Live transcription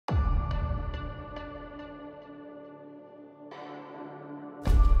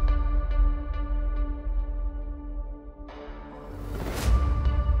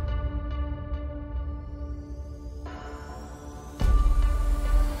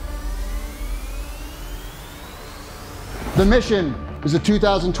The mission is the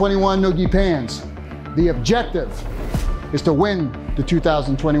 2021 No-Gi Pans. The objective is to win the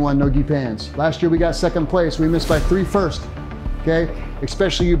 2021 No-Gi Pans. Last year we got second place. We missed by 3 first, okay?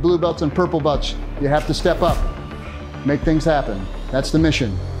 Especially you blue belts and purple belts. You have to step up, make things happen. That's the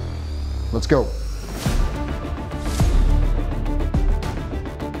mission. Let's go.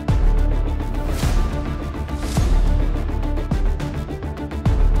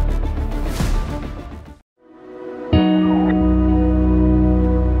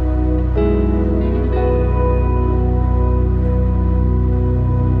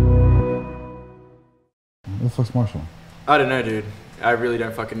 Who the fuck's Marshall? I don't know, dude. I really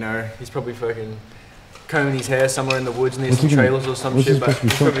don't fucking know. He's probably fucking combing his hair somewhere in the woods near some trailers or some shit, but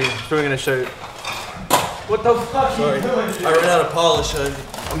he's probably gonna show. What the fuck are you doing, dude? I ran out of polish.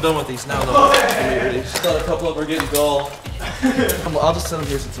 I'm done with these now, though. Just got a couple of them are getting dull. I'll just set them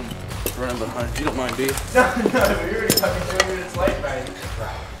here since I'm running behind. If you don't mind, dude. No, you're already fucking 3 minutes late, man.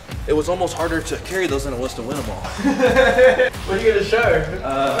 It was almost harder to carry those than it was to win them all. What are you gonna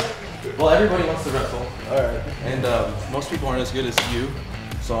show? Well, everybody wants to wrestle. Alright. And most people aren't as good as you.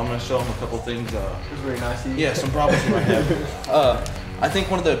 So I'm gonna show them a couple things. It's very nice of you. Yeah, some problems you might have. I think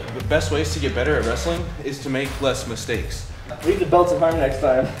one of the best ways to get better at wrestling is to make less mistakes. Leave the belts at home next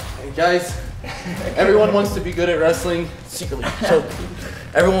time. And guys, everyone wants to be good at wrestling secretly. So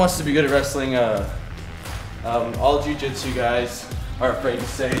everyone wants to be good at wrestling. All jiu-jitsu guys are afraid to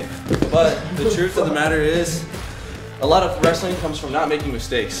say it. But the truth of the matter is, a lot of wrestling comes from not making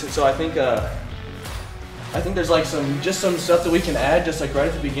mistakes. So I think there's like some stuff that we can add just like right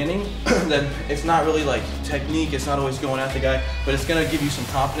at the beginning. That it's not really like technique, it's not always going at the guy, but it's gonna give you some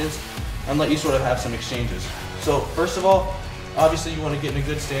confidence and let you sort of have some exchanges. So first of all, obviously you want to get in a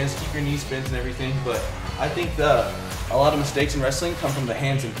good stance, keep your knees bent and everything, but I think a lot of mistakes in wrestling come from the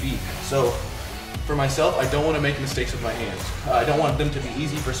hands and feet. So for myself, I don't want to make mistakes with my hands. I don't want them to be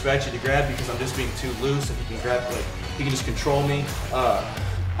easy for Spatchy to grab because I'm just being too loose and he can grab, like, he can just control me.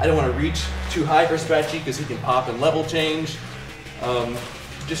 I don't want to reach too high for Spatchy because he can pop and level change.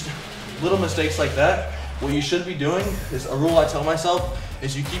 Just little mistakes like that. What you should be doing is a rule I tell myself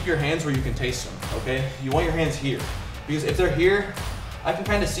is you keep your hands where you can taste them, okay? You want your hands here. Because if they're here, I can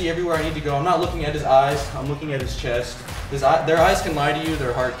kind of see everywhere I need to go. I'm not looking at his eyes, I'm looking at his chest. Their eyes can lie to you,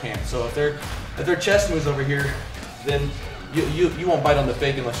 their heart can't. So if their chest moves over here, then you won't bite on the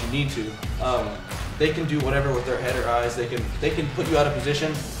fake unless you need to. They can do whatever with their head or eyes. They can put you out of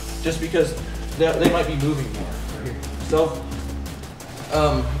position just because they might be moving more. So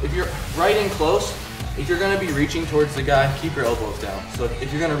if you're right in close, if you're gonna be reaching towards the guy, keep your elbows down. So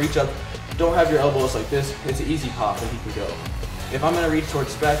if you're gonna reach up, don't have your elbows like this. It's an easy pop and he can go. If I'm gonna reach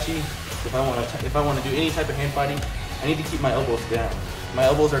towards Spatchy, if I wanna do any type of hand fighting, I need to keep my elbows down. My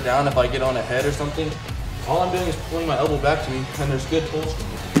elbows are down if I get on a head or something. All I'm doing is pulling my elbow back to me, and there's good pulls from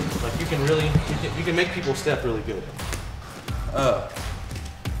me. Like you can make people step really good.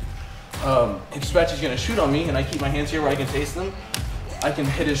 If Spatchy's gonna shoot on me and I keep my hands here where I can taste them, I can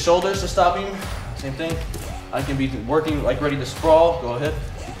hit his shoulders to stop him. Same thing. I can be working like ready to sprawl. Go ahead.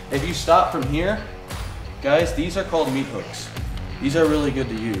 If you stop from here, guys, these are called meat hooks. These are really good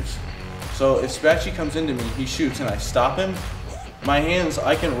to use. So if Spatchy comes into me, he shoots and I stop him, my hands,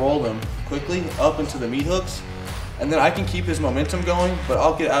 I can roll them quickly up into the meat hooks, and then I can keep his momentum going, but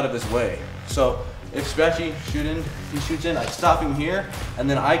I'll get out of his way. So if Spatchy shoots in, I stop him here, and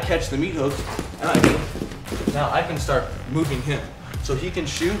then I catch the meat hook, and now I can start moving him. So he can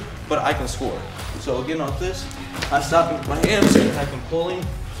shoot, but I can score. So again on this, I stop him with my hands, and I can pull him.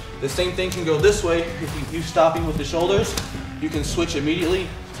 The same thing can go this way. If you stop him with the shoulders, you can switch immediately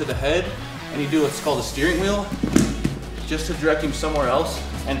to the head, and you do what's called a steering wheel, just to direct him somewhere else.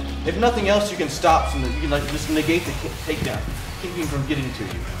 And if nothing else, you can stop, you can like just negate the takedown, keep him from getting to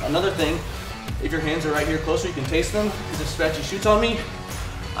you. Another thing, if your hands are right here closer, you can taste them, because if Spatchy shoots on me,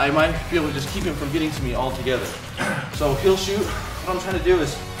 I might be able to just keep him from getting to me altogether. So he'll shoot, what I'm trying to do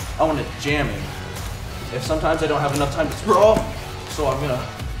is, I want to jam him. If sometimes I don't have enough time to sprawl, so I'm gonna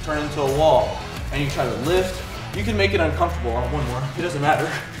turn into a wall, and you try to lift, you can make it uncomfortable on one more, it doesn't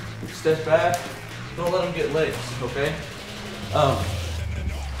matter. Step back, don't let them get legs, okay?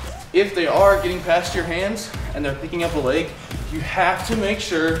 If they are getting past your hands and they're picking up a leg, you have to make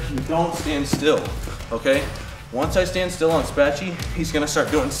sure you don't stand still, okay? Once I stand still on Spatchy, he's gonna start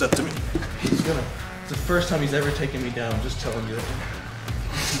doing stuff to me. It's the first time he's ever taken me down, I'm just telling you that.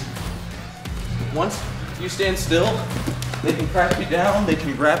 Once you stand still, they can crack you down, they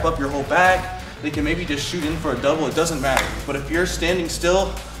can wrap up your whole back, they can maybe just shoot in for a double, it doesn't matter. But if you're standing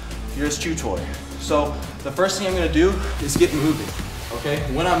still, you're his chew toy. So the first thing I'm gonna do is get moving, okay?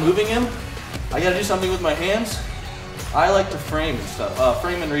 When I'm moving him, I gotta do something with my hands. I like to frame and stuff,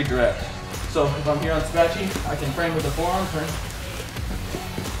 frame and redirect. So if I'm here on Spatchy, I can frame with the forearm,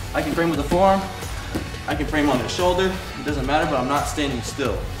 I can frame with the forearm, I can frame on his shoulder, it doesn't matter, but I'm not standing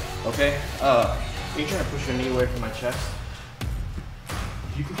still, okay? Are you trying to push your knee away from my chest?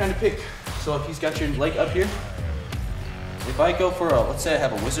 You can kind of pick. So if he's got your leg up here, if I go for a, let's say I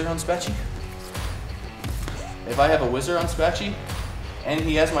have a wizard on Spatchy. If I have a wizard on Spatchy and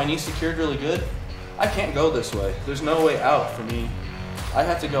he has my knee secured really good, I can't go this way. There's no way out for me. I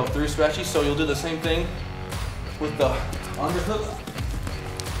have to go through Spatchy, so you'll do the same thing with the underhook.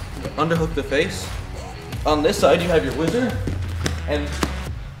 Underhook the face. On this side, you have your wizard, and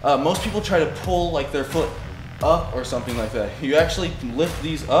most people try to pull like their foot up or something like that. You actually lift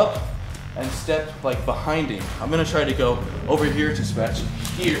these up and step like behind him. I'm gonna try to go over here to Spatchy,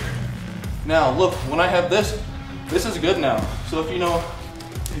 here. Now look, when I have this is good now. So if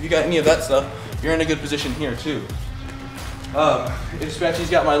you got any of that stuff, you're in a good position here too. If Spatchy's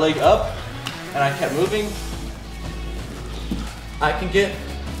got my leg up and I kept moving, I can get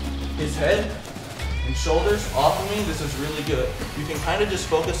his head and shoulders off of me. This is really good. You can kind of just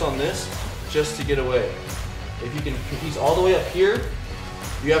focus on this just to get away. If he's all the way up here,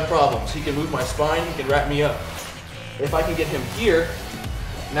 you have problems. He can move my spine, he can wrap me up. If I can get him here,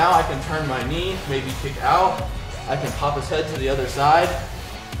 now I can turn my knee, maybe kick out. I can pop his head to the other side.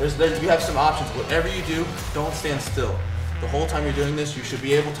 You have some options. Whatever you do, don't stand still. The whole time you're doing this, you should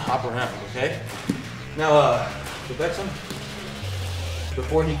be able to hop around, okay? Now, the Bexham,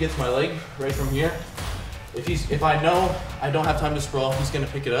 before he gets my leg right from here, if I know I don't have time to sprawl, he's gonna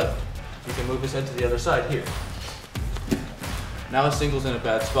pick it up. You can move his head to the other side here. Now his single's in a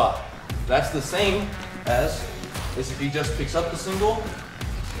bad spot. That's the same as if he just picks up the single.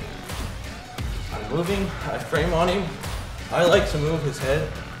 I'm moving, I frame on him. I like to move his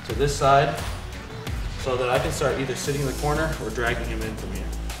head to this side so that I can start either sitting in the corner or dragging him in from here,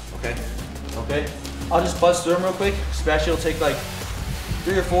 okay? Okay, I'll just buzz through him real quick. Spatchy will take like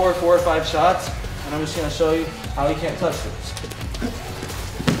 3 or 4 or 5 shots, and I'm just gonna show you how he can't touch this.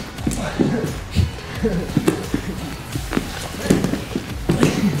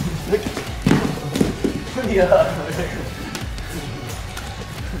 Yeah.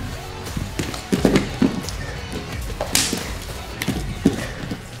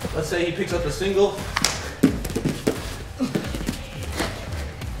 Let's say he picks up the single.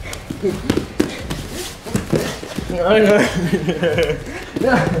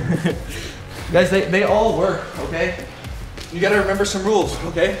 Guys, they all work, okay? You gotta remember some rules,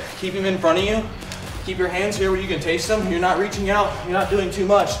 okay? Keep him in front of you. Keep your hands here where you can taste them. You're not reaching out, you're not doing too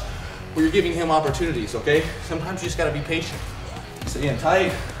much, where you're giving him opportunities, okay? Sometimes you just gotta be patient. Stay in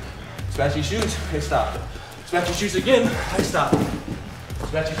tight. Spatchy shoots, I stop. Spatchy shoots again, I stop.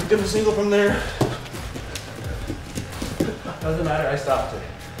 Spatchy picked up a single from there. Doesn't matter, I stopped it.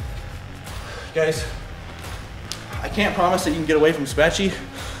 Guys, I can't promise that you can get away from Spatchy,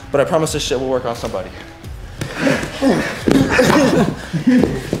 but I promise this shit will work on somebody.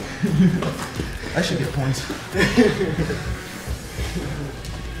 I should get points.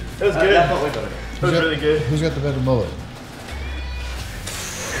 That was good. That felt way better. That was really good. Who's got the better mullet?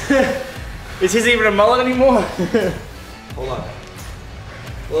 Is his even a mullet anymore? Hold on.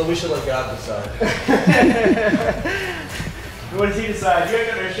 Well, we should let God decide. What does he decide? You ain't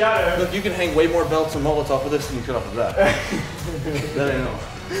got no shadow. Look, you can hang way more belts and mullets off of this than you could off of that. That ain't no.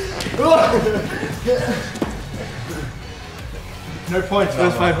 No points for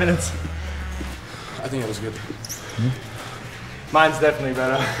those 5 minutes. I think it was good. Mine's definitely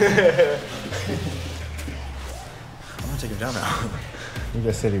better. I'm gonna take him down now. You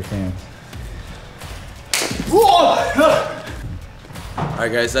guys said your fans.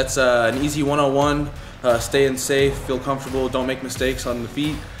 Alright guys, that's an easy 101. Staying safe, feel comfortable, don't make mistakes on the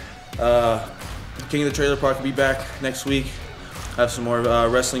feet. King of the Trailer Park will be back next week. Have some more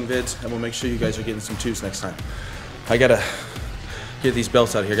wrestling vids, and we'll make sure you guys are getting some twos next time. I gotta get these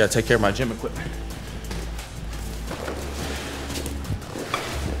belts out of here. Gotta take care of my gym equipment.